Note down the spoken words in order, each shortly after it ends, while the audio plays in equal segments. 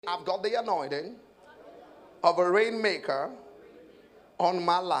I've got the anointing of a rainmaker on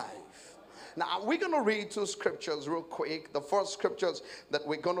my life. Now, we're going to read two scriptures real quick. The first scriptures that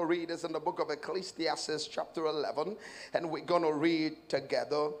we're going to read is in the book of Ecclesiastes chapter 11. And we're going to read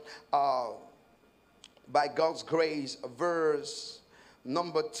together, by God's grace, verse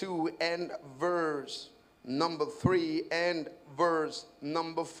number 2 and verse number 3 and verse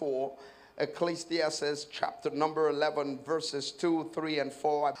number 4. Ecclesiastes chapter number 11 verses 2, 3 and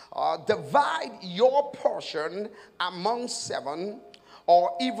 4. Divide your portion among 7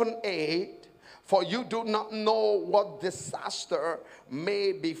 or even 8, for you do not know what disaster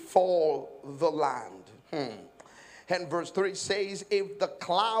may befall the land. And verse 3 says, if the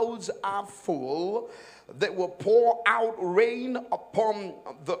clouds are full, they will pour out rain upon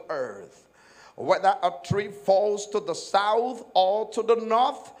the earth. Whether a tree falls to the south or to the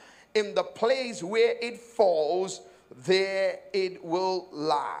north, in the place where it falls, there it will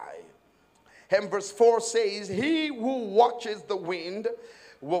lie. And verse 4 says, he who watches the wind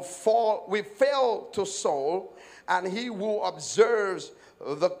will fail to sow, and he who observes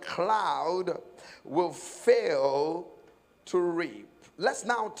the cloud will fail to reap. Let's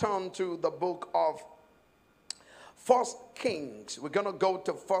now turn to the book of 1 Kings. We're going to go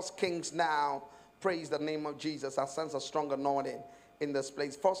to 1 Kings now. Praise the name of Jesus. I sense a strong anointing in this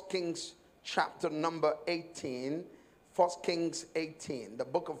place. 1 Kings chapter number 18. 1 Kings 18. The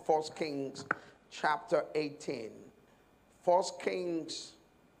book of 1 Kings chapter 18. 1 Kings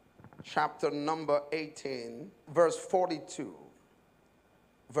chapter number 18. Verse 42.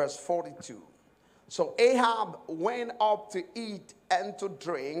 Verse 42. So Ahab went up to eat and to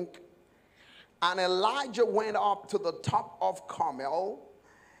drink, and Elijah went up to the top of Carmel,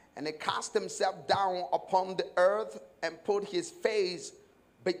 and he cast himself down upon the earth and put his face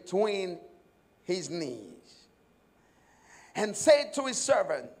between his knees, and said to his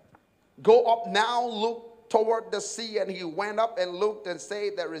servant, go up now, look toward the sea. And he went up and looked and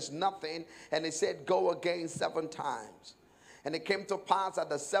said, there is nothing. And he said, go again 7 times. And it came to pass at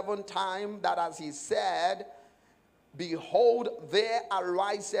the 7th time that as he said, behold, there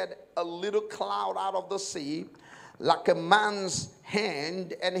ariseth a little cloud out of the sea, like a man's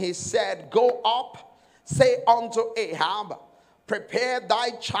hand. And he said, go up, say unto Ahab, prepare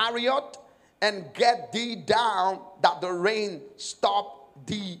thy chariot, and get thee down, that the rain stop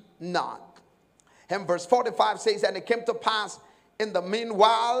thee not. And verse 45 says, and it came to pass in the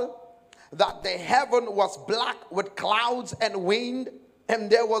meanwhile that the heaven was black with clouds and wind, and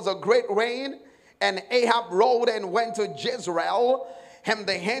there was a great rain. And Ahab rode and went to Jezreel, and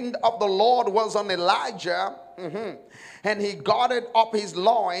the hand of the Lord was on Elijah. And he gathered up his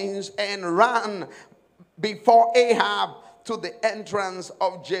loins and ran before Ahab to the entrance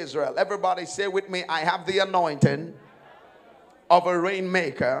of Jezreel. Everybody say with me, I have the anointing of a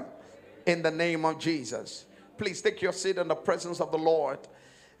rainmaker in the name of Jesus. Please take your seat in the presence of the Lord.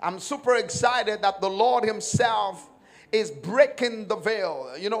 I'm super excited that the Lord himself is breaking the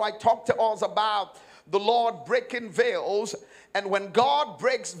veil. You know, I talked to us about the Lord breaking veils. And when God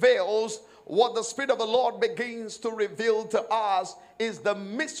breaks veils, what the Spirit of the Lord begins to reveal to us is the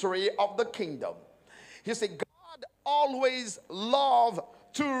mystery of the kingdom. You see, God always loves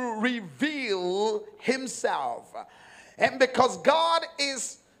to reveal himself. And because God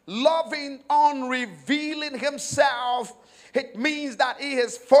is loving on revealing himself, it means that he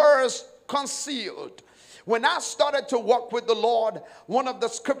is first concealed. When I started to walk with the Lord, one of the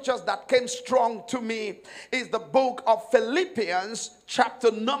scriptures that came strong to me is the book of Philippians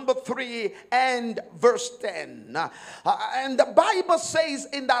chapter number 3 and verse 10. And the Bible says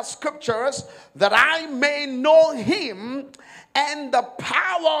in that scriptures that I may know him and the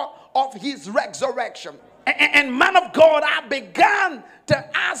power of his resurrection. And man of God, I began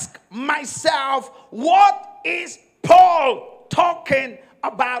to ask myself, what is Paul talking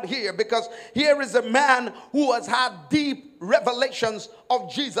about here? Because here is a man who has had deep revelations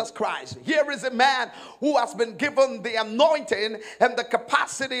of Jesus Christ. Here is a man who has been given the anointing and the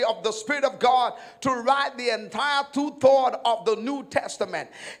capacity of the Spirit of God to write the entire 2/3 of the New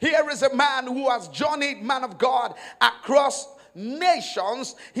Testament. Here is a man who has journeyed, man of God, across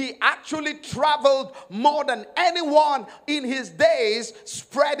nations. He actually traveled more than anyone in his days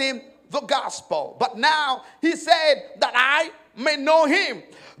spreading the gospel. But now he said that I may know him.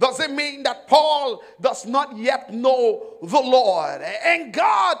 Does it mean that Paul does not yet know the Lord? And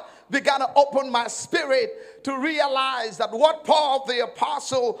God began to open my spirit to realize that what Paul the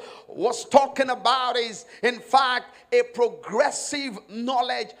apostle was talking about is, in fact, a progressive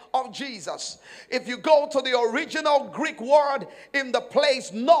knowledge of Jesus. If you go to the original Greek word in the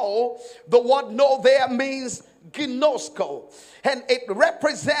place know, the word know there means ginosko, and it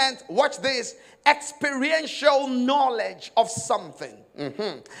represents, watch this, experiential knowledge of something.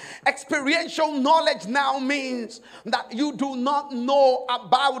 Experiential knowledge now means that you do not know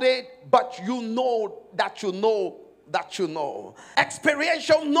about it, but you know that you know that you know.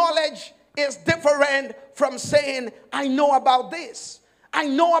 Experiential knowledge is different from saying, I know about this. I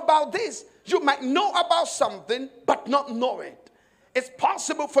know about this. You might know about something, but not know it. It's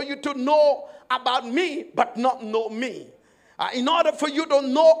possible for you to know about me, but not know me. In order for you to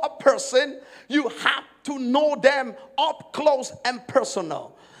know a person, you have to know them up close and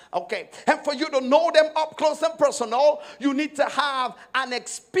personal. Okay, and for you to know them up close and personal, you need to have an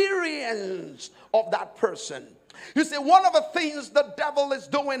experience of that person. You see, one of the things the devil is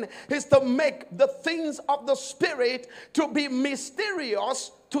doing is to make the things of the spirit to be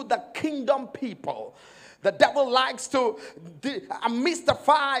mysterious to the kingdom people. The devil likes to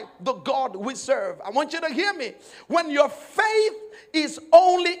mystify the God we serve. I want you to hear me. When your faith is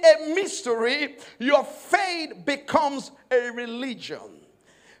only a mystery, your faith becomes a religion.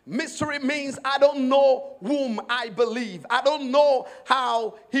 Mystery means I don't know whom I believe. I don't know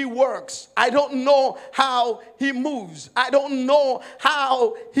how he works. I don't know how he moves. I don't know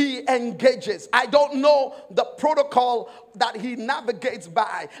how he engages. I don't know the protocol that he navigates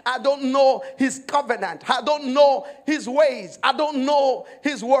by. I don't know his covenant. I don't know his ways. I don't know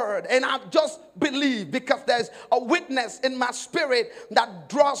his word. And I just believe because there's a witness in my spirit that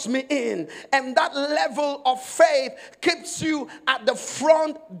draws me in. And that level of faith keeps you at the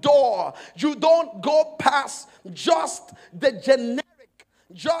front door. You don't go past just the generic,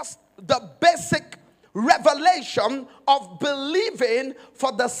 just the basic revelation of believing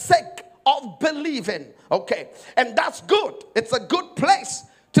for the sake of believing. Okay, and that's good. It's a good place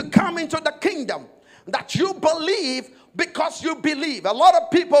to come into the kingdom, that you believe because you believe. A lot of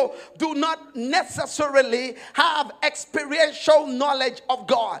people do not necessarily have experiential knowledge of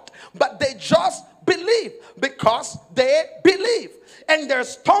God, but they just believe because they believe. And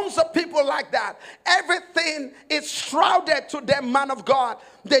there's tons of people like that. Everything is shrouded to them, man of God.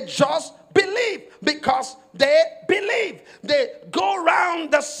 They just believe because they believe. They go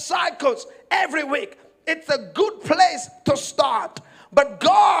around the cycles every week. It's a good place to start. But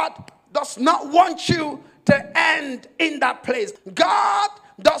God does not want you to end in that place. God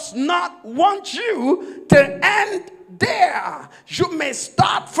does not want you to end there. You may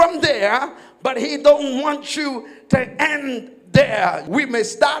start from there, but he don't want you to end there. We may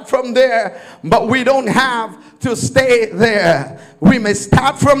start from there, but we don't have to stay there. We may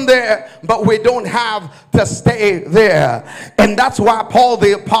start from there, but we don't have to stay there. And that's why Paul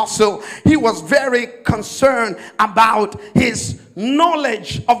the apostle, he was very concerned about his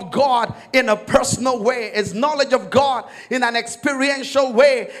knowledge of God in a personal way, his knowledge of God in an experiential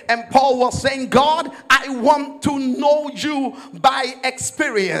way. And Paul was saying, God, I want to know you by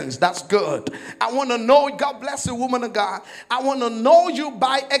experience. That's good. I want to know, God bless you, woman of God. I want to know you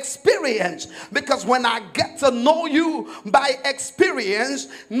by experience, because when I get to know you by experience,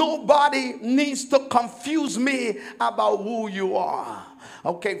 nobody needs to confuse me about who you are.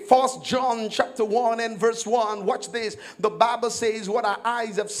 Okay, 1 John chapter 1 and verse 1. Watch this. The Bible says, what our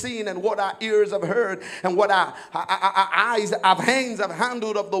eyes have seen and what our ears have heard and what our eyes, our hands have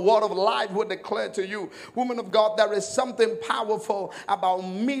handled of the word of life will declare to you. Woman of God, there is something powerful about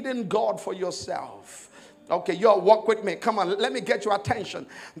meeting God for yourself. Okay, y'all walk with me. Come on, let me get your attention.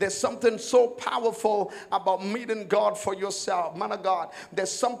 There's something so powerful about meeting God for yourself. Man of God,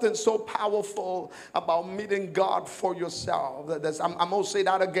 there's something so powerful about meeting God for yourself. I'm going to say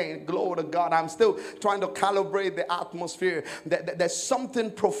that again. Glory to God. I'm still trying to calibrate the atmosphere. There's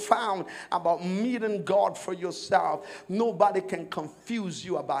something profound about meeting God for yourself. Nobody can confuse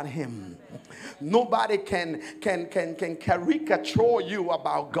you about him. Nobody can caricature you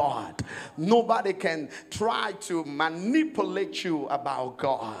about God. Nobody can try to manipulate you about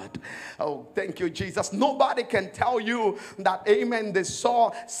God. Oh, thank you, Jesus. Nobody can tell you that, amen, they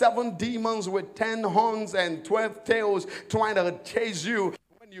saw 7 demons with 10 horns and 12 tails trying to chase you.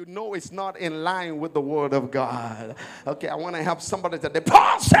 You know it's not in line with the word of God. Okay, I want to help somebody today.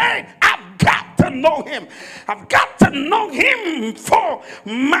 Paul said, I've got to know him. I've got to know him for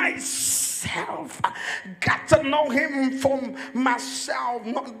myself. I've got to know him for myself,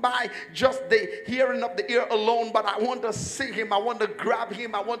 not by just the hearing of the ear alone, but I want to see him. I want to grab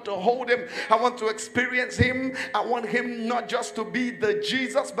him. I want to hold him. I want to experience him. I want him not just to be the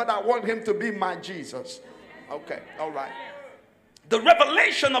Jesus, but I want him to be my Jesus. Okay, all right. The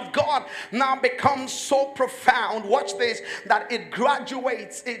revelation of God now becomes so profound, watch this, that it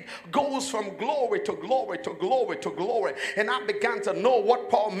graduates, it goes from glory to glory to glory to glory. And I began to know what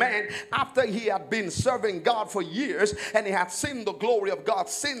Paul meant after he had been serving God for years, and he had seen the glory of God,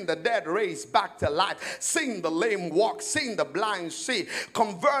 seen the dead raised back to life, seen the lame walk, seen the blind see,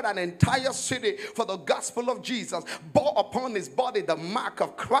 convert an entire city for the gospel of Jesus, bore upon his body the mark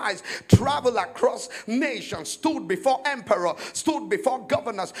of Christ, travel across nations, stood before emperor, stood before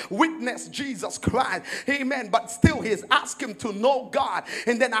governors, witnessed Jesus Christ, amen. But still he's asked him to know God.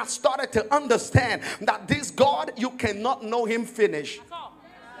 And then I started to understand that this God, you cannot know him finish.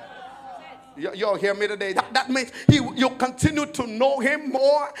 Y'all hear me today? That means you continue to know him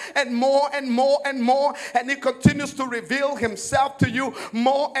more and more and more and more, and he continues to reveal himself to you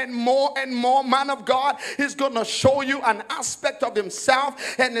more and more and more. Man of God, he's going to show you an aspect of himself,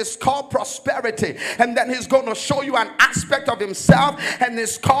 and it's called prosperity. And then he's going to show you an aspect of himself, and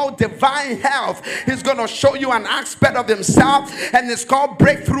it's called divine health. He's going to show you an aspect of himself, and it's called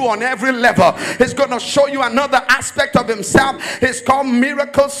breakthrough on every level. He's going to show you another aspect of himself. It's called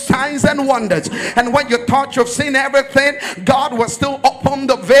miracles, signs, and wonders. And when you thought you've seen everything, God will still open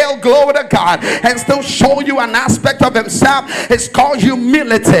the veil, glory to God, and still show you an aspect of himself. It's called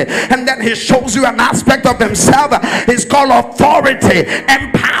humility. And then he shows you an aspect of himself. It's called authority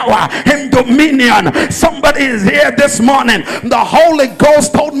and power and dominion. Somebody is here this morning. The Holy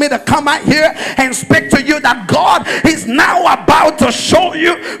Ghost told me to come out here and speak to you that God is now about to show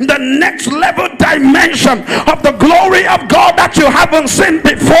you the next level dimension of the glory of God that you haven't seen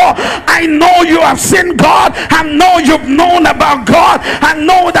before. I know you have seen God. I know you've known about God. I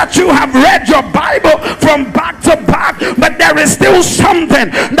know that you have read your Bible from back to back, but there is still something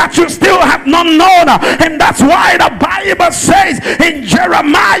that you still have not known. And that's why the Bible says in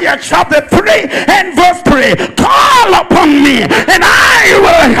Jeremiah chapter 3 and verse 3, call upon me and I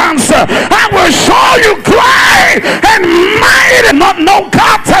will answer. I will show you great and mighty. Not know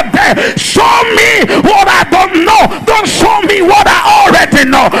God today. Show me what I don't know. Don't show me what I already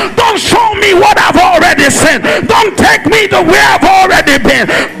know. Don't show me what I've already seen. Don't take me to where I've already been.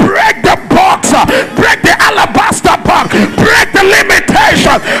 Break the box, break the alabaster box, break the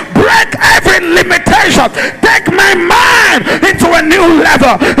limitation, break every limitation. Take my mind into a new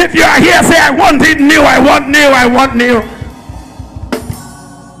level. If you are here, say, I want it new, I want new, I want new.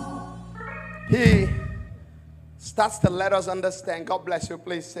 He starts to let us understand. God bless you.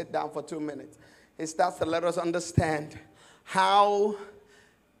 Please sit down for 2 minutes. He starts to let us understand how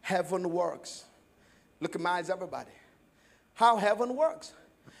heaven works. Look at my eyes, everybody. How heaven works.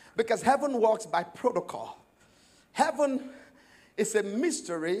 Because heaven works by protocol. Heaven is a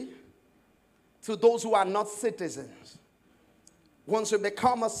mystery to those who are not citizens. Once you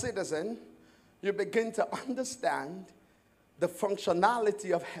become a citizen, you begin to understand the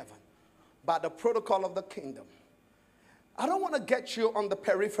functionality of heaven by the protocol of the kingdom. I don't want to get you on the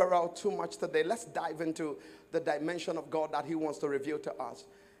peripheral too much today. Let's dive into the dimension of God that he wants to reveal to us.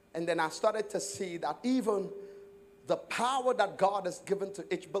 And then I started to see that even the power that God has given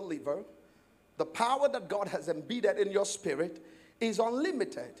to each believer, the power that God has embedded in your spirit is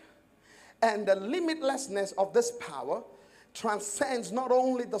unlimited. And the limitlessness of this power transcends not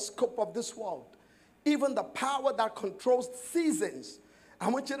only the scope of this world, even the power that controls seasons. I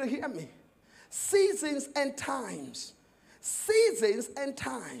want you to hear me. Seasons and times. Seasons and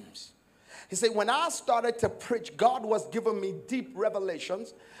times. He said, when I started to preach, God was giving me deep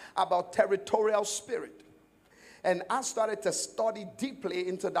revelations about territorial spirit. And I started to study deeply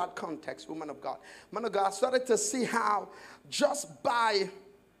into that context, woman of God. Man of God, I started to see how just by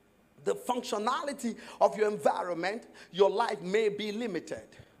the functionality of your environment, your life may be limited.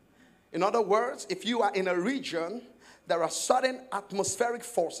 In other words, if you are in a region, there are certain atmospheric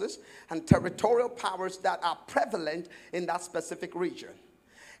forces and territorial powers that are prevalent in that specific region.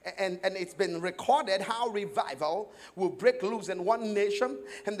 And it's been recorded how revival will break loose in one nation,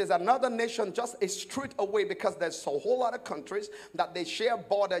 and there's another nation just a street away, because there's a whole lot of countries that they share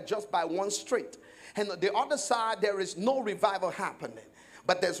border just by one street. And on the other side, there is no revival happening.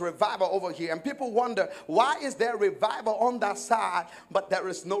 But there's revival over here. And people wonder, why is there revival on that side, but there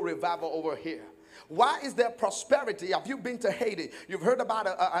is no revival over here? Why is there prosperity? Have you been to Haiti? You've heard about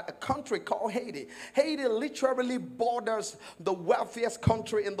a country called Haiti. Haiti literally borders the wealthiest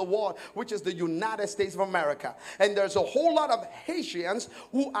country in the world, which is the United States of America. And there's a whole lot of Haitians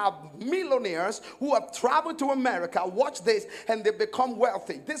who are millionaires who have traveled to America. Watch this, and they become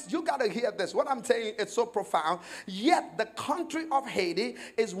wealthy. This, you got to hear this. What I'm saying is so profound. Yet the country of Haiti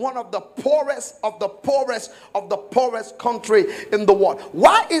is one of the poorest of the poorest of the poorest country in the world.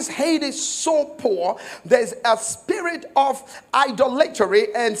 Why is Haiti so poor? 4, there's a spirit of idolatry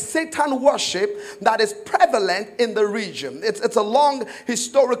and Satan worship that is prevalent in the region. It's a long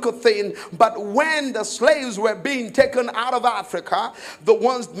historical thing, but when the slaves were being taken out of Africa, the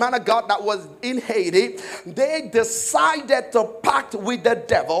ones, man of God, that was in Haiti, they decided to pact with the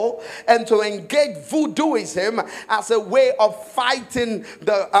devil and to engage voodooism as a way of fighting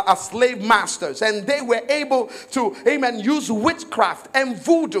the slave masters. And they were able to, amen, use witchcraft and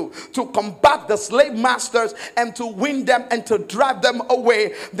voodoo to combat the slave masters and to win them and to drive them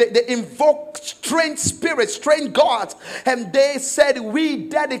away. They invoked strange spirits, strange gods, and they said, we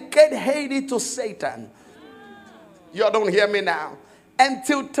dedicate Haiti to Satan. Y'all don't hear me now.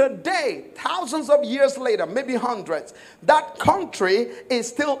 Until today, thousands of years later, maybe hundreds, that country is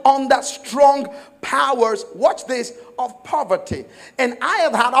still under strong powers, watch this, of poverty. And I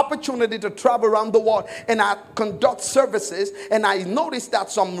have had opportunity to travel around the world and I conduct services, and I noticed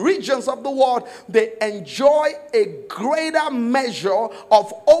that some regions of the world, they enjoy a greater measure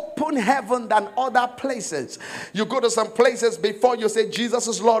of open heaven than other places. You go to some places, before you say Jesus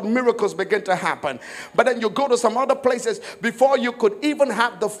is Lord, miracles begin to happen. But then you go to some other places, before you could even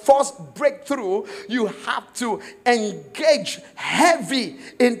have the first breakthrough, you have to engage heavy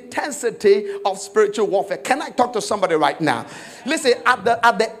intensity of spiritual warfare. Can I talk to somebody right now? Listen, at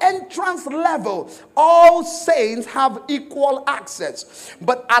the entrance level, all saints have equal access.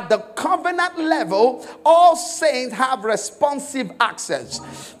 But at the covenant level, all saints have responsive access.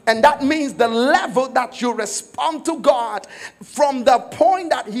 And that means the level that you respond to God, from the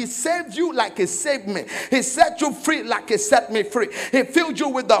point that he saved you like he saved me. He set you free like he set me free. He filled you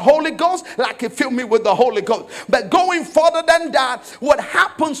with the Holy Ghost like he filled me with the Holy Ghost. But going further than that, what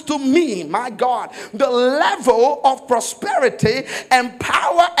happens to me, my God, the level of prosperity and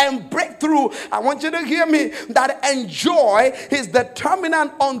power and breakthrough, I want you to hear me, that enjoy is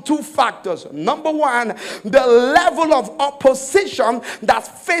determinant on two factors. Number one, the level of opposition that's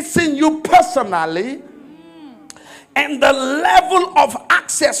facing you personally, and the level of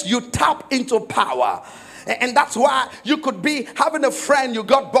access you tap into power. And that's why you could be having a friend, you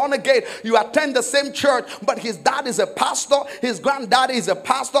got born again, you attend the same church, but his dad is a pastor, his granddaddy is a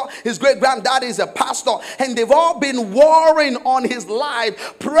pastor, his great-granddaddy is a pastor, and they've all been warring on his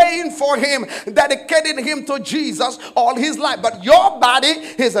life, praying for him, dedicating him to Jesus all his life. But your body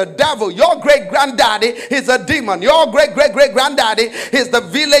is a devil, your great-granddaddy is a demon, your great-great-great-granddaddy is the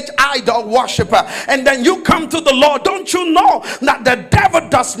village idol worshiper. And then you come to the Lord. Don't you know that the devil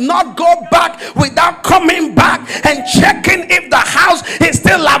does not go back without coming back and checking if the house is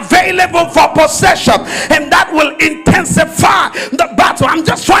still available for possession, and that will intensify the battle? I'm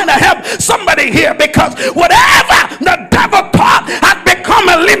just trying to help somebody here, because whatever the devil thought had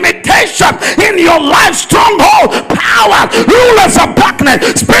become a limitation in your life, stronghold, power, rulers of darkness,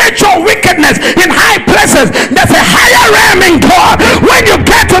 spiritual wickedness in high places, there's a higher realm in God. When you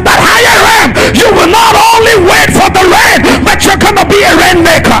get to that higher realm, you will not only wait for the rain, but you're going to be a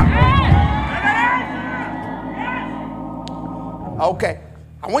rainmaker. Okay,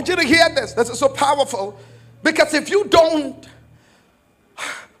 I want you to hear this. This is so powerful, because if you don't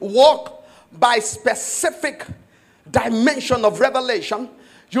walk by specific dimension of revelation,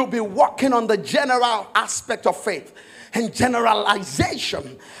 you'll be walking on the general aspect of faith, and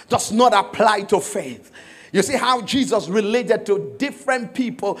generalization does not apply to faith. You see how Jesus related to different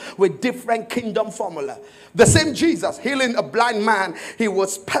people with different kingdom formula. The same Jesus healing a blind man, he would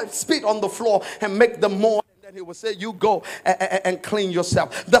spit on the floor and make them more. He will say, you go and clean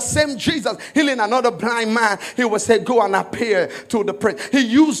yourself. The same Jesus healing another blind man, he will say, go and appear to the prince. He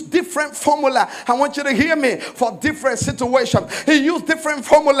used different formula. I want you to hear me, for different situations. He used different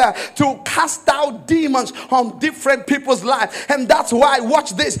formula to cast out demons on different people's lives. And that's why,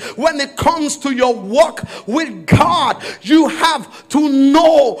 watch this, when it comes to your walk with God, you have to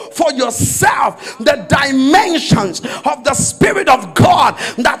know for yourself the dimensions of the Spirit of God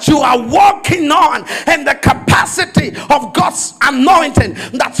that you are walking on, and the capacity of God's anointing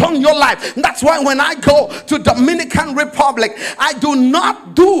that's on your life. That's why when I go to Dominican Republic, I do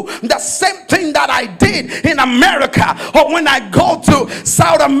not do the same thing that I did in America, or when I go to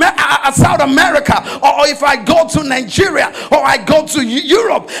South America, or if I go to Nigeria, or I go to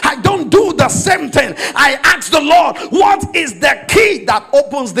Europe. I don't do the same thing. I ask the Lord, what is the key that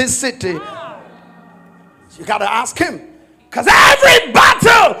opens this city? You got to ask him, because every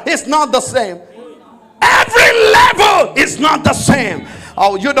battle is not the same. Every level is not the same.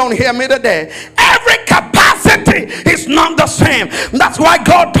 Oh, you don't hear me today. Every capacity is not the same. That's why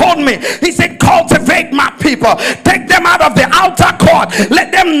God told me, he said, cultivate my people, take them out of the outer court God.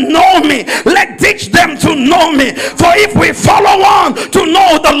 Let them know me. Let teach them to know me. For if we follow on to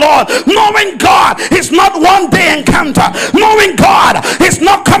know the Lord, knowing God is not one day encounter. Knowing God is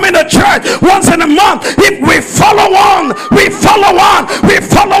not coming to church once in a month. If we follow on, we follow on, we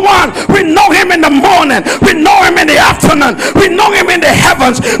follow on. We know him in the morning, we know him in the afternoon, we know him in the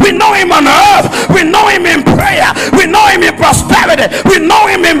heavens, we know him on earth, we know him in prayer, we know him in prosperity, we know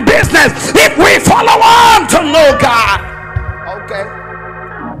him in business. If we follow on to know God. Okay.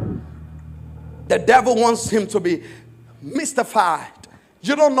 The devil wants him to be mystified.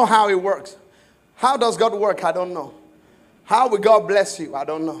 You don't know how it works. How does God work? I don't know. How will God bless you? I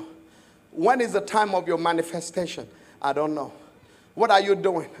don't know. When is the time of your manifestation? I don't know. What are you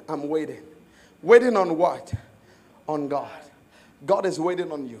doing? I'm waiting. Waiting on what? On God. God is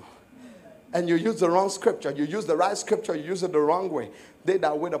waiting on you. And you use the wrong scripture. You use the right scripture. You use it the wrong way. They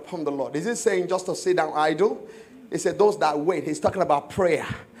that wait upon the Lord. Is he saying just to sit down idle? He said those that wait. He's talking about prayer.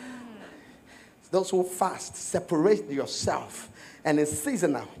 Those who fast, separate yourself. And it's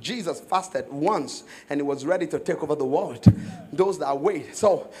seasonal. Jesus fasted once and he was ready to take over the world. Those that wait.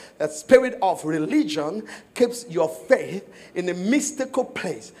 So the spirit of religion keeps your faith in a mystical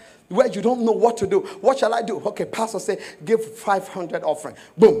place where you don't know what to do. What shall I do? Okay, pastor say, give 500 offering.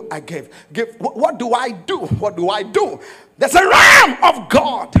 Boom, I gave. What do I do? What do I do? There's a realm of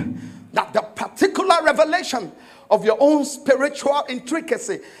God that the particular revelation of your own spiritual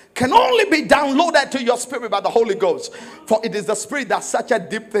intricacy can only be downloaded to your spirit by the Holy Ghost. For it is the spirit that searcheth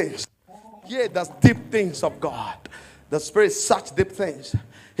deep things. Yeah, that's deep things of God. The spirit searches deep things.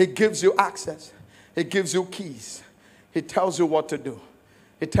 He gives you access. He gives you keys. He tells you what to do.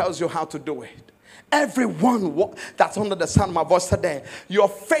 He tells you how to do it. Everyone that's under the sound of my voice today, your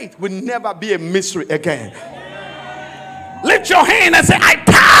faith will never be a mystery again. Lift your hand and say, I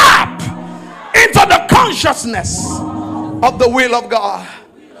tap into the consciousness of the will of God.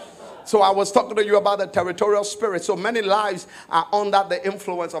 So I was talking to you about the territorial spirit. So many lives are under the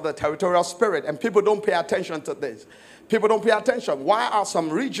influence of the territorial spirit. And people don't pay attention to this. People don't pay attention. Why are some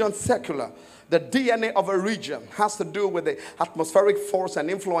regions secular? The DNA of a region has to do with the atmospheric force and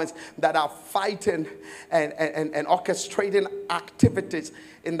influence that are fighting and orchestrating activities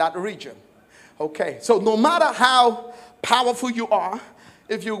in that region. Okay, so no matter how powerful you are,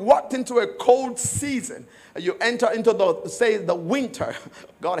 if you walked into a cold season, you enter into the winter,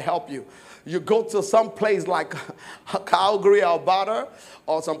 God help you. You go to some place like Calgary, Alberta,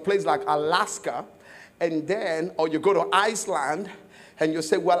 or some place like Alaska, and then, or you go to Iceland, and you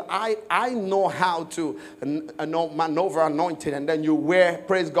say, well, I know how to maneuver anointing. And then you wear,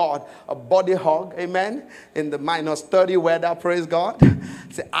 praise God, a body hug, amen, in the -30 weather, praise God.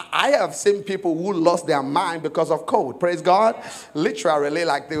 See, I have seen people who lost their mind because of cold, praise God. Literally,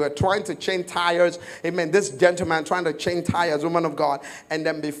 like they were trying to change tires, amen. This gentleman trying to change tires, woman of God. And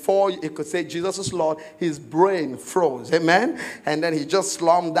then before he could say Jesus is Lord, his brain froze, amen. And then he just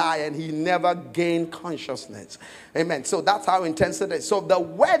slumped, died, and he never gained consciousness. Amen. So that's how intense it is. So the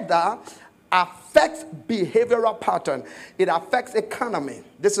weather affects behavioral pattern. It affects economy.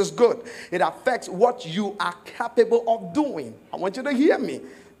 This is good. It affects what you are capable of doing. I want you to hear me.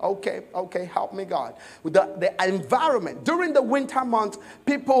 Okay, help me, God. The environment. During the winter months,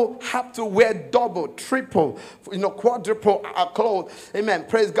 people have to wear double, triple, quadruple clothes. Amen.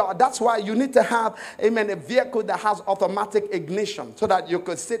 Praise God. That's why you need to have, amen, a vehicle that has automatic ignition so that you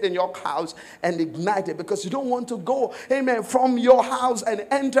could sit in your house and ignite it, because you don't want to go, amen, from your house and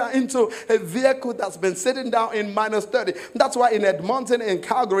enter into a vehicle that's been sitting down in -30. That's why in Edmonton and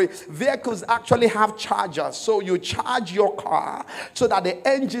Calgary, vehicles actually have chargers. So you charge your car so that the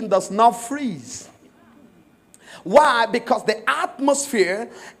engine does not freeze. Why? Because the atmosphere,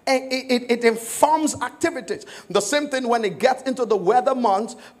 it informs activities. The same thing when it gets into the weather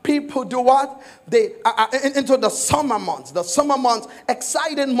months, people do what? They into the summer months. The summer months,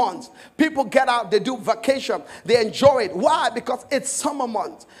 exciting months. People get out, they do vacation, they enjoy it. Why? Because it's summer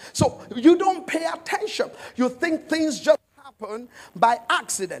months. So you don't pay attention. You think things just happen by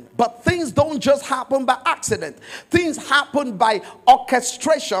accident, but things don't just happen by accident. Things happen by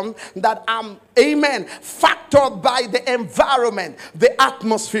orchestration that amen, factored by the environment, the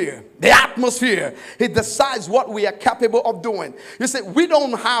atmosphere. The atmosphere, it decides what we are capable of doing. You see, we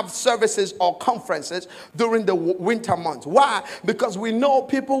don't have services or conferences during the winter months. Why? Because we know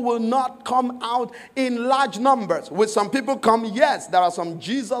people will not come out in large numbers. Will some people come? Yes, there are some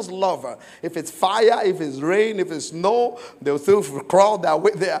Jesus lovers. If it's fire, if it's rain, if it's snow, they They'll still crawl their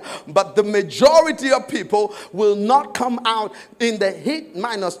way there. But the majority of people will not come out in the heat,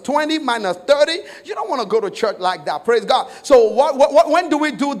 minus 20, minus 30. You don't want to go to church like that. Praise God. So when do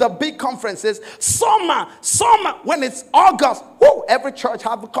we do the big conferences? Summer. When it's August, every church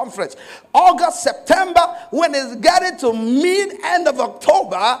have a conference. August, September, when it's getting to mid-end of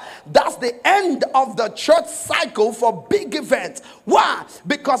October, that's the end of the church cycle for big events. Why?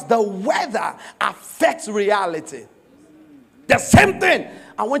 Because the weather affects reality. The same thing,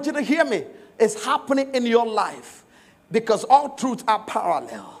 I want you to hear me, is happening in your life, because all truths are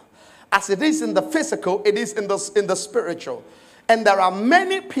parallel. As it is in the physical, it is in the spiritual. And there are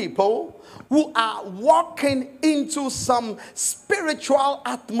many people who are walking into some spiritual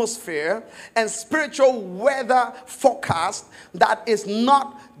atmosphere and spiritual weather forecast that is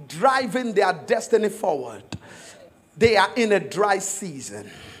not driving their destiny forward. They are in a dry season.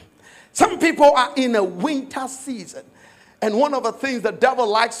 Some people are in a winter season. And one of the things the devil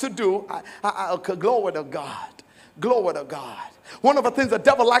likes to do, glory to God, glory to God. One of the things the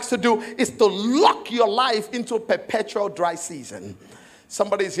devil likes to do is to lock your life into a perpetual dry season.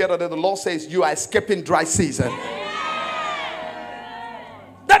 Somebody is here today, the Lord says you are escaping dry season.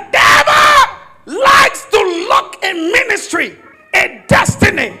 The devil likes to lock a ministry, a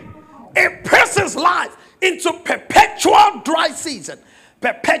destiny, a person's life into perpetual dry season,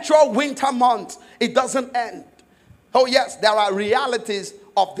 perpetual winter months. It doesn't end. Oh yes, there are realities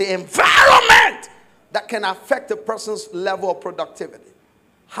of the environment that can affect a person's level of productivity.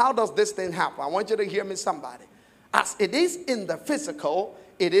 How does this thing happen? I want you to hear me, somebody. As it is in the physical,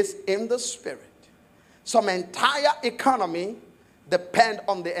 it is in the spirit. Some entire economy depend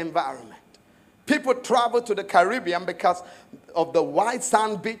on the environment. People travel to the Caribbean because of the white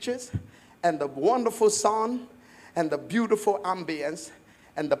sand beaches and the wonderful sun and the beautiful ambience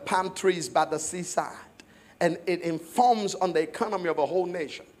and the palm trees by the seaside. And it informs on the economy of a whole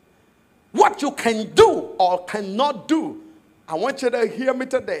nation. What you can do or cannot do, I want you to hear me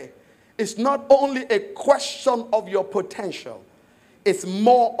today, it's not only a question of your potential, it's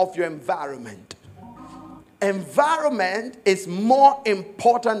more of your environment. Environment is more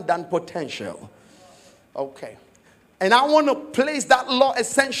important than potential. Okay. And I want to place that law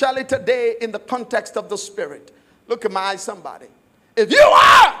essentially today in the context of the spirit. Look at my eyes, somebody. If you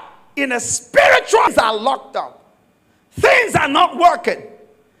are in a spiritual, things are locked up, things are not working,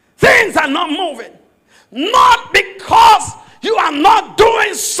 things are not moving, not because you are not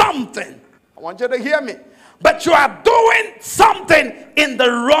doing something. I want you to hear me. But you are doing something in the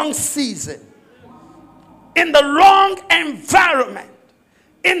wrong season, in the wrong environment,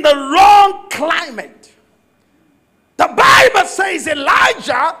 in the wrong climate. The Bible says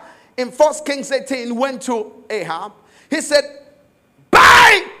Elijah in 1 Kings 18 went to Ahab. He said,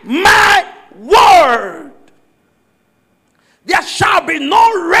 by my word, there shall be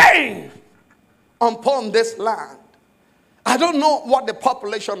no rain upon this land. I don't know what the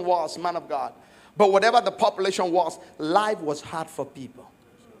population was, man of God. But whatever the population was, life was hard for people.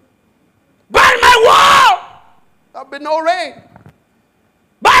 By my word, there'll be no rain.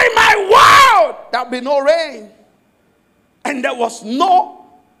 By my word, there'll be no rain. And there was no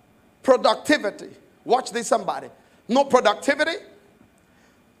productivity. Watch this, somebody. No productivity,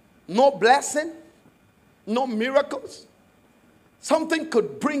 no blessing, no miracles. Something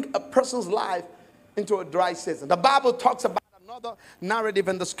could bring a person's life into a dry season. The Bible talks about another narrative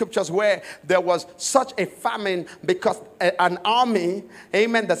in the scriptures where there was such a famine because an army,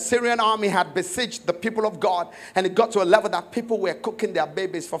 amen, the Syrian army had besieged the people of God, and it got to a level that people were cooking their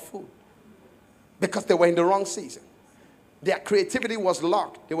babies for food because they were in the wrong season. Their creativity was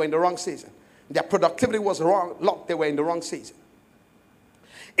locked. They were in the wrong season. Their productivity was locked. They were in the wrong season.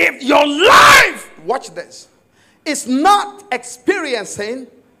 If your life, watch this, is not experiencing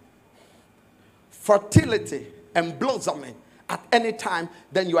fertility and blossoming at any time,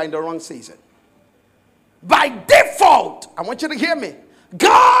 then you are in the wrong season. By default, I want you to hear me,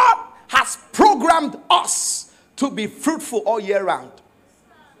 God has programmed us to be fruitful all year round.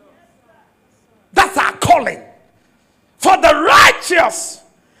 That's our calling. For the righteous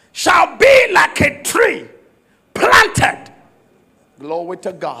shall be like a tree planted, glory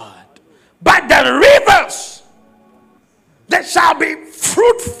to God, by the rivers. They shall be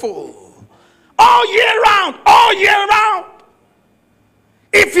fruitful all year round, all year round.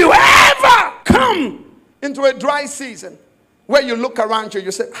 If you ever come into a dry season where you look around you,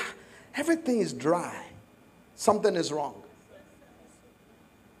 you say, everything is dry, something is wrong.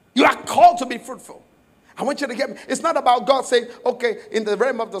 You are called to be fruitful. I want you to get me. It's not about God saying, okay, in the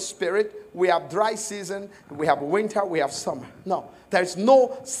realm of the spirit, we have dry season, we have winter, we have summer. No, there's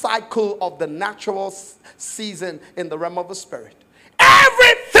no cycle of the natural season in the realm of the spirit.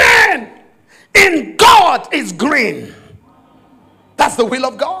 Everything in God is green. That's the will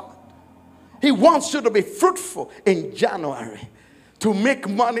of God. He wants you to be fruitful in January, to make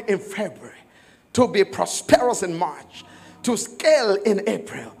money in February, to be prosperous in March, to scale in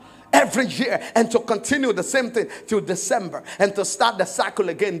April, every year, and to continue the same thing till December, and to start the cycle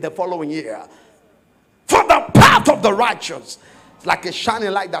again the following year. For the path of the righteous, it's like a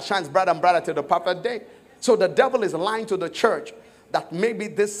shining light that shines brighter and brighter till the perfect day. So the devil is lying to the church that maybe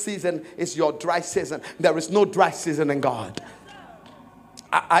this season is your dry season. There is no dry season in God.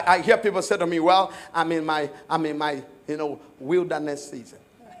 I hear people say to me, well, I'm in my wilderness season.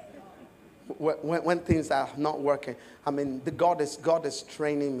 When things are not working, God is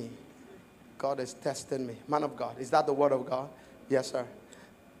training me. God is testing me. Man of God, is that the word of God? Yes, sir.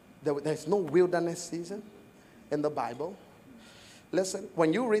 There's no wilderness season in the Bible. Listen,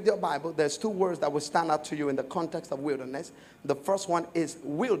 when you read your Bible, there's two words that will stand out to you in the context of wilderness. The first one is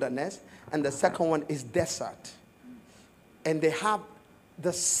wilderness, and the second one is desert. And they have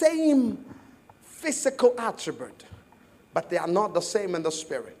the same physical attribute, but they are not the same in the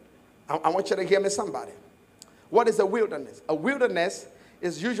spirit. I want you to hear me, somebody. What is a wilderness? A wilderness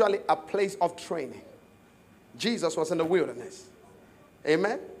is usually a place of training. Jesus was in the wilderness.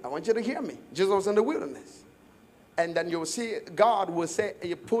 Amen? I want you to hear me. Jesus was in the wilderness. And then you'll see God will say,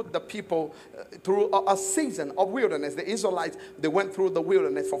 you put the people through a season of wilderness. The Israelites, they went through the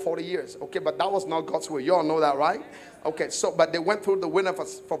wilderness for 40 years. Okay, but that was not God's will. You all know that, right? Okay, but they went through the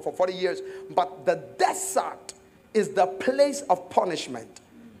wilderness for 40 years. But the desert is the place of punishment,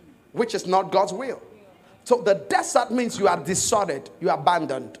 which is not God's will. So the desert means you are deserted, you are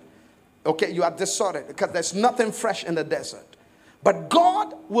abandoned. Okay, you are deserted because there's nothing fresh in the desert. But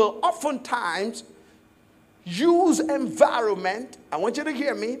God will oftentimes use environment, I want you to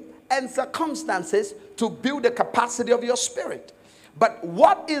hear me, and circumstances to build the capacity of your spirit. But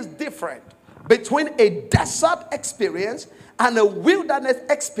what is different between a desert experience and a wilderness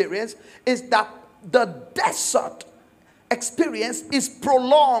experience is that the desert experience is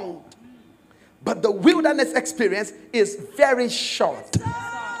prolonged, but the wilderness experience is very short.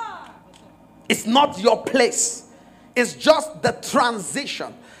 It's not your place. It's just the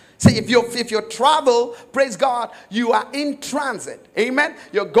transition. See, if you travel, praise God, you are in transit. Amen.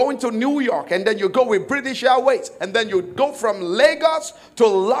 You're going to New York, and then you go with British Airways, and then you go from Lagos to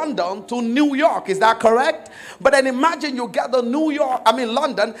London to New York. Is that correct? But then imagine you get to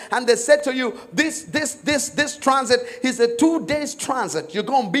London, and they said to you, this transit is a 2 days transit. You're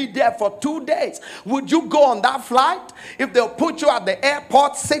going to be there for 2 days. Would you go on that flight? If they'll put you at the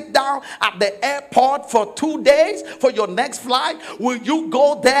airport, sit down at the airport for 2 days for your next flight, will you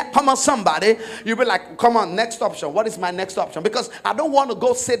go there? Come on, somebody. You'll be like, come on, next option. What is my next option? Because I don't want to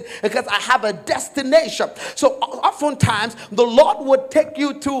go sit because I have a destination. So oftentimes the Lord would take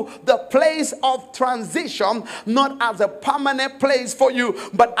you to the place of transition, not as a permanent place for you,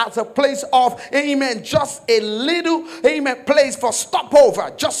 but as a place of, amen, just a little, amen, place for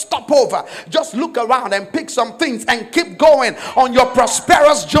stopover. Just stop over. Just look around and pick some things and keep going on your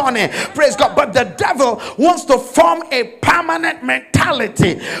prosperous journey. Praise God. But the devil wants to form a permanent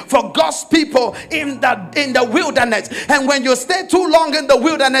mentality for God's people in the wilderness. And when you stay too long in the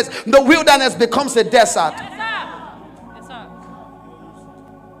wilderness becomes a desert. Yes, sir.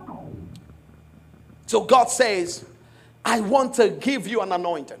 So God says, I want to give you an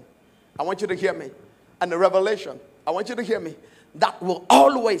anointing. I want you to hear me. And a revelation. I want you to hear me. That will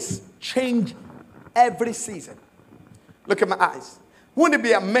always change every season. Look at my eyes. Wouldn't it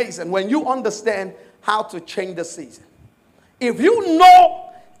be amazing when you understand how to change the season? If you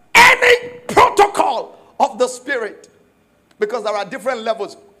know any protocol of the spirit, because there are different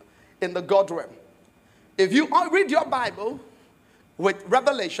levels in the God realm. If you read your Bible with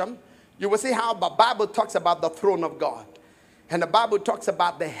Revelation, you will see how the Bible talks about the throne of God. And the Bible talks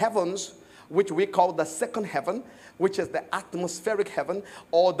about the heavens, which we call the second heaven, which is the atmospheric heaven,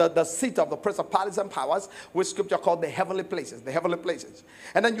 or the seat of the principalities and powers, which scripture called the heavenly places,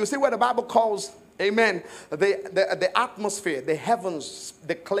 And then you see where the Bible calls, amen, the atmosphere, the heavens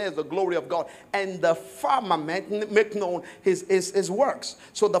declares the glory of God, and the firmament make known his works.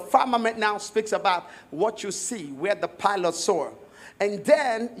 So the firmament now speaks about what you see, where the pilots soar. And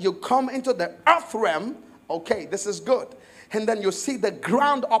then you come into the earth realm. Okay, this is good. And then you see the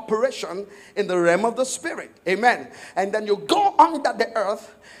ground operation in the realm of the spirit. Amen. And then you go under the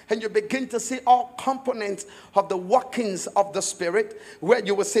earth and you begin to see all components of the workings of the spirit, where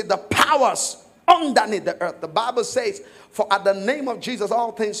you will see the powers underneath the earth. The Bible says, for at the name of Jesus,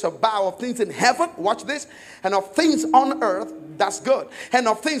 all things shall bow, of things in heaven, watch this, and of things on earth, that's good, and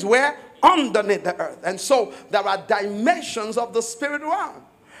of things where? Underneath the earth. And so there are dimensions of the spirit realm.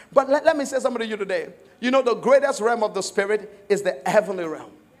 But let me say something to you today. You know, the greatest realm of the spirit is the heavenly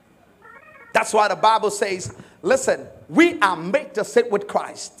realm. That's why the Bible says, listen, we are made to sit with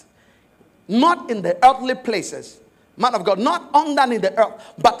Christ, not in the earthly places, man of God, not underneath the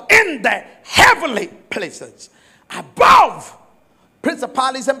earth, but in the heavenly places, above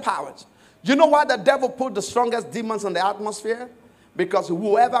principalities and powers. You know why the devil put the strongest demons in the atmosphere? Because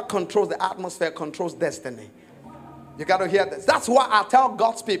whoever controls the atmosphere controls destiny. You got to hear this. That's why I tell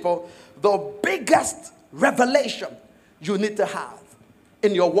God's people, the biggest revelation you need to have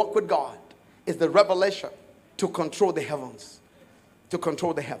in your walk with God is the revelation to control the heavens. To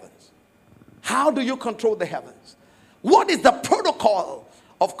control the heavens. How do you control the heavens? What is the protocol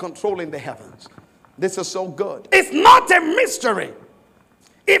of controlling the heavens? This is so good. It's not a mystery.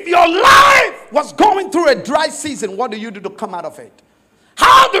 If your life was going through a dry season, what do you do to come out of it?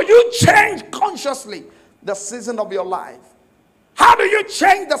 How do you change consciously the season of your life? How do you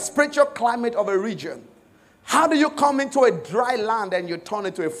change the spiritual climate of a region? How do you come into a dry land and you turn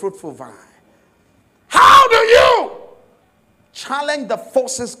it to a fruitful vine? How do you challenge the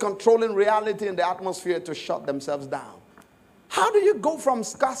forces controlling reality in the atmosphere to shut themselves down? How do you go from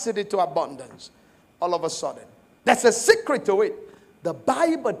scarcity to abundance all of a sudden? There's a secret to it. The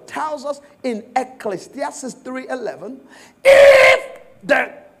Bible tells us in Ecclesiastes 3:11, if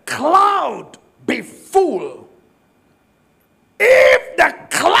the cloud be full, if the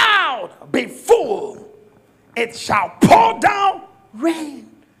cloud be full, it shall pour down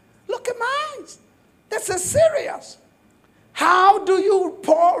rain. Look at my eyes. This is serious. How do you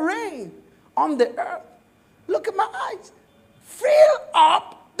pour rain on the earth? Look at my eyes. Fill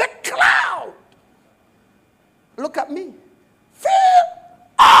up the cloud. Look at me. Fill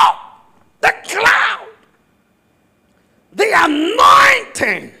up the cloud. The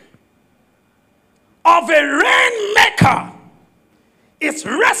anointing of a rainmaker is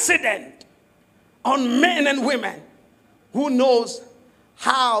resident on men and women who knows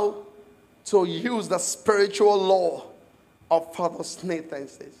how to use the spiritual law of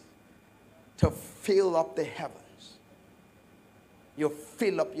photosynthesis to fill up the heavens. You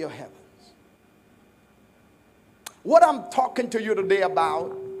fill up your heavens. What I'm talking to you today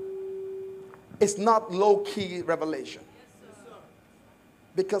about is not low-key revelation.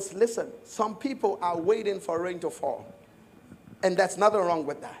 Because listen, some people are waiting for rain to fall. And there's nothing wrong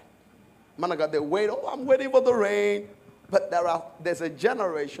with that. Man of God, they wait, oh, I'm waiting for the rain. But there's a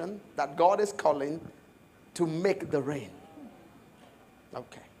generation that God is calling to make the rain.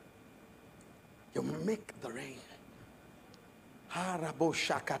 Okay. You make the rain.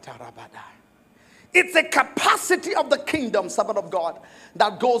 It's a capacity of the kingdom, servant of God,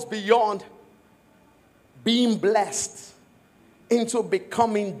 that goes beyond being blessed into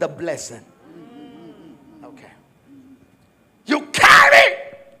becoming the blessing. Okay. You carry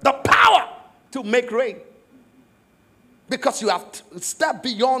the power to make rain because you have stepped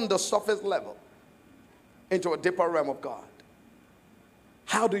beyond the surface level into a deeper realm of God.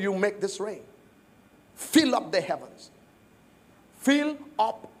 How do you make this rain? Fill up the heavens. Fill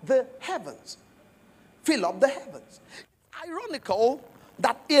up the heavens. Fill up the heavens. Ironical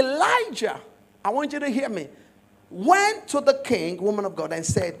that Elijah, I want you to hear me, went to the king, woman of God, and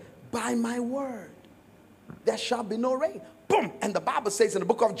said, by my word, there shall be no rain. Boom. And the Bible says in the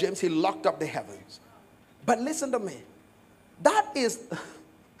book of James, he locked up the heavens. But listen to me. That is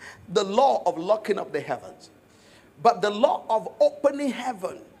the law of locking up the heavens. But the law of opening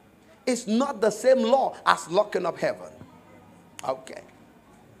heaven is not the same law as locking up heaven. Okay.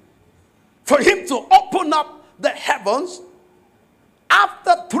 For him to open up the heavens,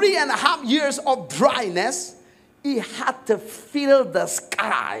 after 3.5 years of dryness, he had to fill the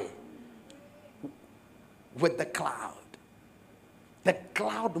sky with the cloud. The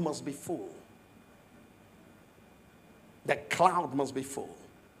cloud must be full. The cloud must be full.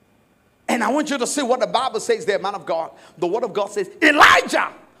 And I want you to see what the Bible says there, man of God. The word of God says, Elijah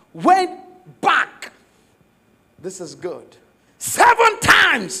went back. This is good. 7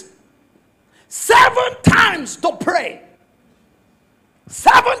 times. 7 times to pray.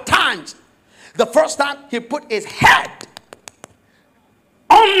 7 times. The first time he put his head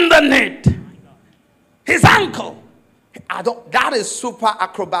underneath his ankle. That is super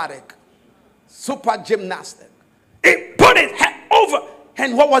acrobatic. Super gymnastic. He put his head over.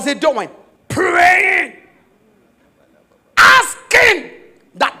 And what was he doing? Praying. Asking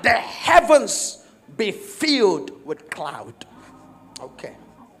that the heavens be filled with cloud. Okay.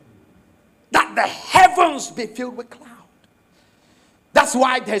 that the heavens be filled with cloud. That's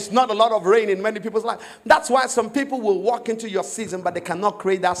why there's not a lot of rain in many people's life. That's why some people will walk into your season, but they cannot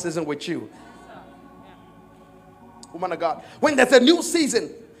create that season with you. Woman of God, when there's a new season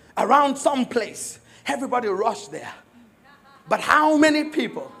around some place, everybody rush there. But how many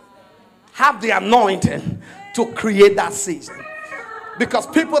people have the anointing to create that season? Because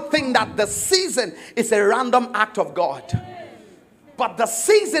people think that the season is a random act of God. But the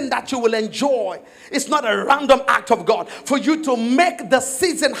season that you will enjoy is not a random act of God. For you to make the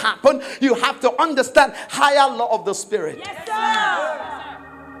season happen, you have to understand higher law of the Spirit. Yes,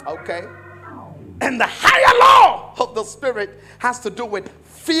 sir. Okay? And the higher law of the Spirit has to do with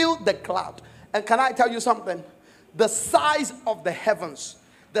fill the cloud. And can I tell you something? The size of the heavens,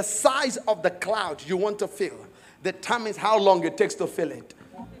 the size of the cloud you want to fill, determines how long it takes to fill it.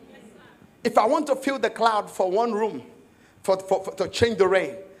 If I want to fill the cloud for one room, to change the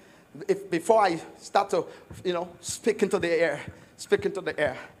rain, before I start to, speak into the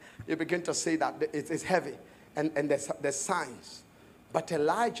air, you begin to see that it's heavy, and there's signs. But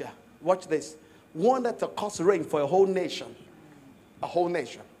Elijah, watch this, wanted to cause rain for a whole nation.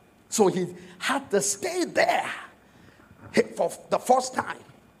 So he had to stay there. For the first time,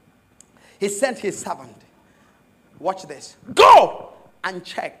 he sent his servant. Watch this. Go and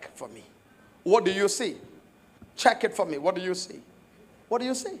check for me. What do you see? Check it for me. What do you see? What do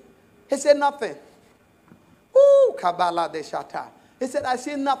you see? He said, nothing. Ooh, Kabbalah de Shata. He said, I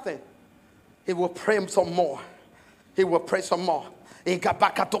see nothing. He will pray some more. He will pray some more. He put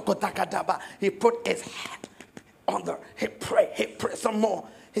his head under. He prayed some more.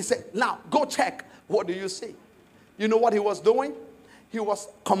 He said, now go check. What do you see? You know what he was doing? He was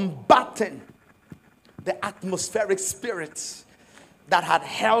combating the atmospheric spirits that had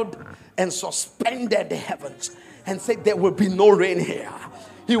held and suspended the heavens and said there will be no rain here.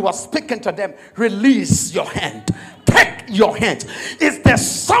 He was speaking to them, release your hand. Take your hand. Is there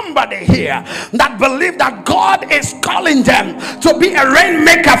somebody here that believe that God is calling them to be a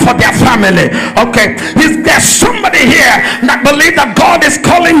rainmaker for their family? Okay. Is there somebody here that believe that God is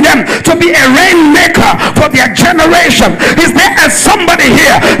calling them to be a rainmaker for their generation? Is there somebody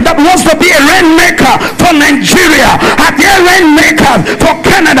here that wants to be a rainmaker for Nigeria? Are there rainmakers for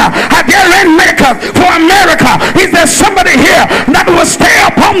Canada? Are there rainmakers for America? Is there somebody here that will stay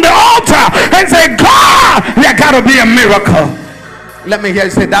upon the altar and say, God, there got to be a miracle? Let me hear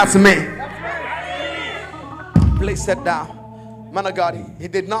you say, that's me. Please sit down. Man of God, he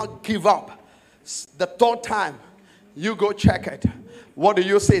did not give up. The third time, you go check it. What do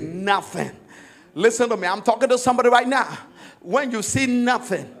you see? Nothing. Listen to me. I'm talking to somebody right now. When you see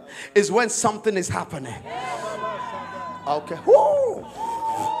nothing is when something is happening. Okay. Woo.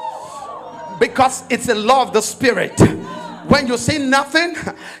 Because it's a law of the Spirit. When you see nothing,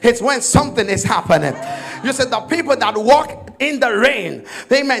 it's when something is happening. You said the people that walk in the rain,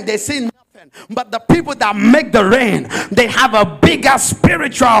 amen, they see nothing. But the people that make the rain, they have a bigger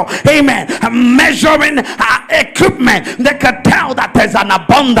spiritual, amen, measuring equipment. They can tell that there's an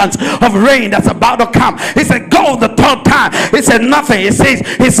abundance of rain that's about to come. He said, go the third time. He said, nothing. He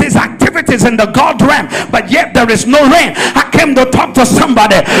sees activities in the God realm, but yet there is no rain. I came to talk to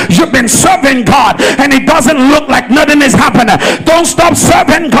somebody. You've been serving God, and it doesn't look like nothing is happening. Don't stop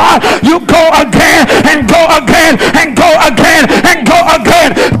serving God. You go again, and go again, and go again, and go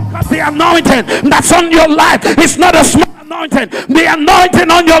again. Because the anointing that's on your life is not a small anointing. The anointing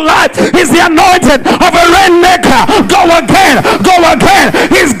on your life is the anointing of a rainmaker. Go again, go again.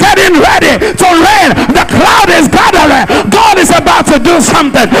 He's getting ready to rain. The cloud is gathering. God is about to do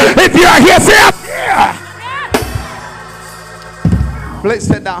something. If you are here, say, I'm here. Please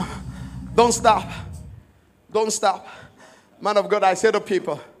sit down. Don't stop. Don't stop. Man of God, I say to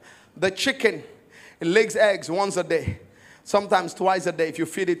people, the chicken, it lays eggs once a day, sometimes twice a day if you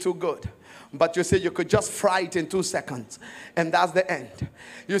feed it too good. But you see, you could just fry it in 2 seconds, and that's the end.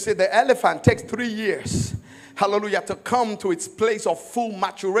 You see, the elephant takes 3 years, hallelujah, to come to its place of full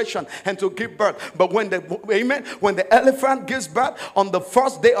maturation and to give birth. But when the elephant gives birth, on the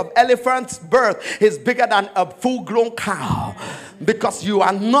first day of elephant's birth, is bigger than a full-grown cow. Because you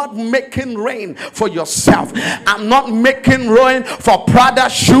are not making rain for yourself. I'm not making rain for Prada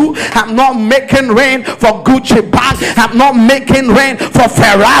shoe. I'm not making rain for Gucci bag. I'm not making rain for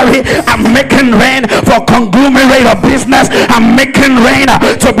Ferrari. I'm making rain for conglomerate of business. I'm making rain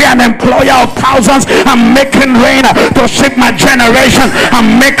to be an employer of thousands. I'm making rain to shape my generation.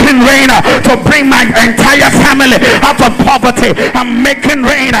 I'm making rain to bring my entire family out of poverty. I'm making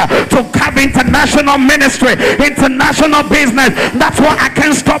rain to have international ministry, international business. That's why I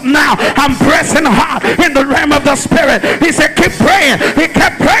can't stop now. I'm pressing hard in the realm of the Spirit. He said, keep praying. He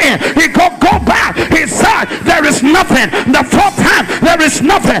kept praying. He go is nothing. The fourth time, there is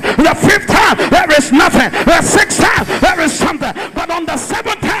nothing. The fifth time, there is nothing. The sixth time, there is something. But on the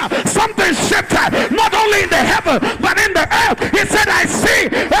seventh time, something shifted, not only in the heaven, but in the earth. He said, I see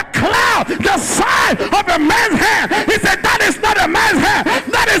a cloud the size of a man's hand. He said, that is not a man's hand.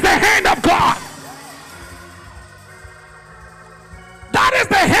 That is the hand of God. That is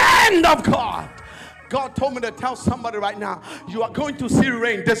the hand of God. God told me to tell somebody right now, you are going to see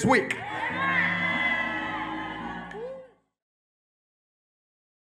rain this week.